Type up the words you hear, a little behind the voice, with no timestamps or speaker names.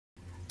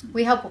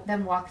We help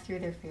them walk through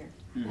their fear.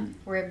 Mm-hmm.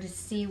 We're able to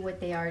see what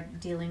they are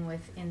dealing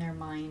with in their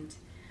mind,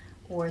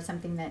 or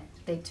something that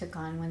they took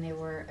on when they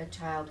were a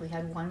child. We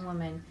had one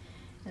woman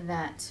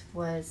that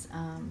was,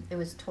 it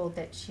was told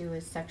that she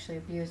was sexually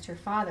abused. Her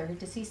father, her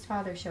deceased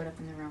father, showed up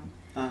in the room.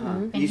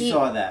 And you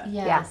saw that?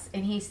 Yes,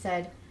 and he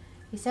said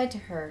to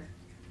her,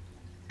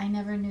 "I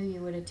never knew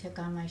you would have took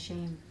on my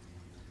shame."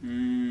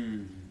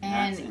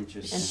 That's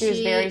interesting. And she was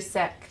very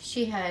sick.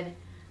 She had...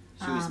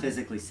 She was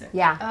physically sick.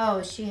 Yeah.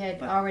 Oh, she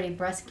had already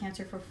breast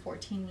cancer for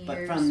 14 years.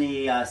 But from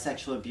the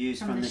sexual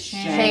abuse, from the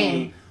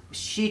shame.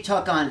 She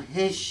took on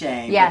his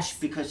shame. Yes.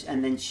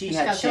 And then she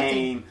had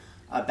shame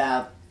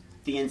about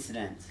the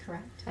incident.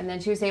 Correct. And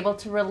then she was able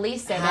to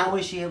release it. How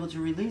was she able to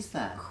release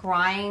that?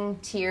 Crying,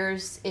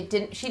 tears.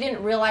 She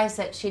didn't realize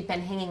that she'd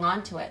been hanging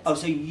on to it. Oh,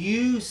 so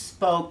you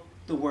spoke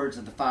the words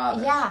of the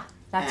Father. Yeah,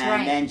 that's right.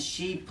 And then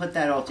she put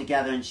that all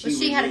together, and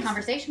she had a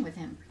conversation with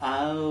him.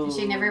 Oh.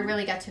 She never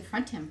really got to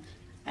confront him.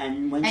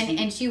 And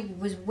when she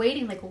was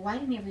waiting, like, well, why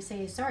didn't he ever say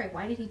he's sorry?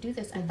 Why did he do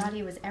this? I thought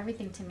he was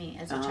everything to me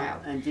as a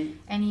child. And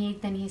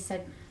he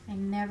said, I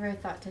never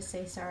thought to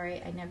say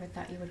sorry. I never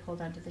thought you would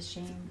hold on to the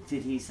shame.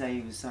 Did he say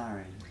he was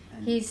sorry?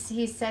 He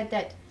said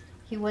that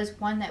he was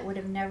one that would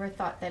have never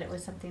thought that it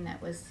was something that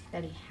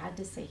he had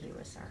to say he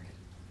was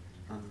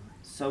sorry.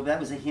 So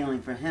that was a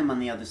healing for him on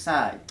the other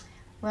side.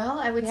 Well,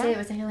 I would say it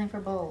was a healing for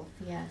both,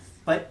 yes.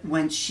 But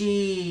when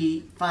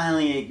she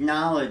finally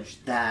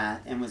acknowledged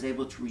that and was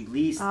able to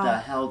release the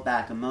held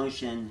back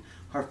emotion,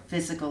 her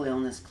physical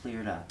illness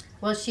cleared up.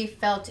 Well, she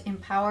felt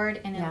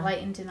empowered and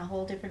enlightened in a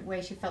whole different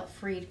way. She felt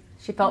freed.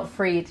 She felt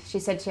freed. She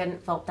said she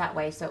hadn't felt that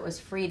way, so it was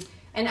freed.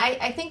 And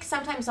I think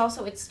sometimes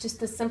also it's just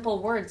the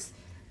simple words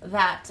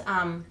that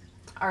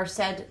are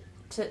said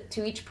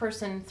to each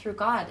person through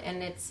God.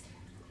 And it's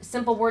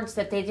simple words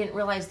that they didn't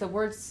realize the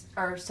words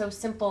are so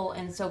simple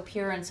and so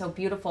pure and so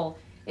beautiful.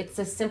 It's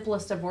the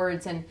simplest of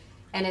words, and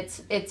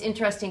it's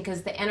interesting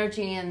because the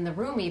energy in the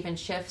room even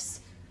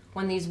shifts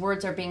when these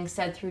words are being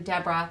said through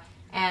Debra.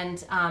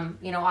 And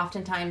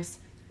oftentimes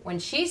when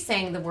she's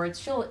saying the words,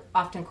 she'll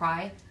often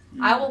cry.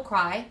 I will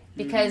cry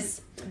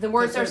because the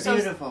words are so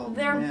beautiful.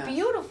 They're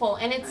beautiful,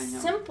 and it's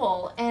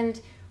simple,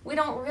 and we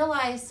don't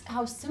realize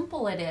how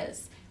simple it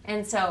is.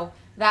 And so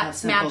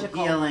that's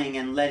magical. Healing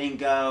and letting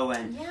go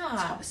and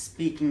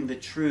speaking the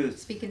truth.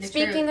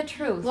 Speaking the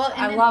truth. Well,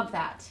 I love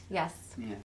that. Yes. Yeah.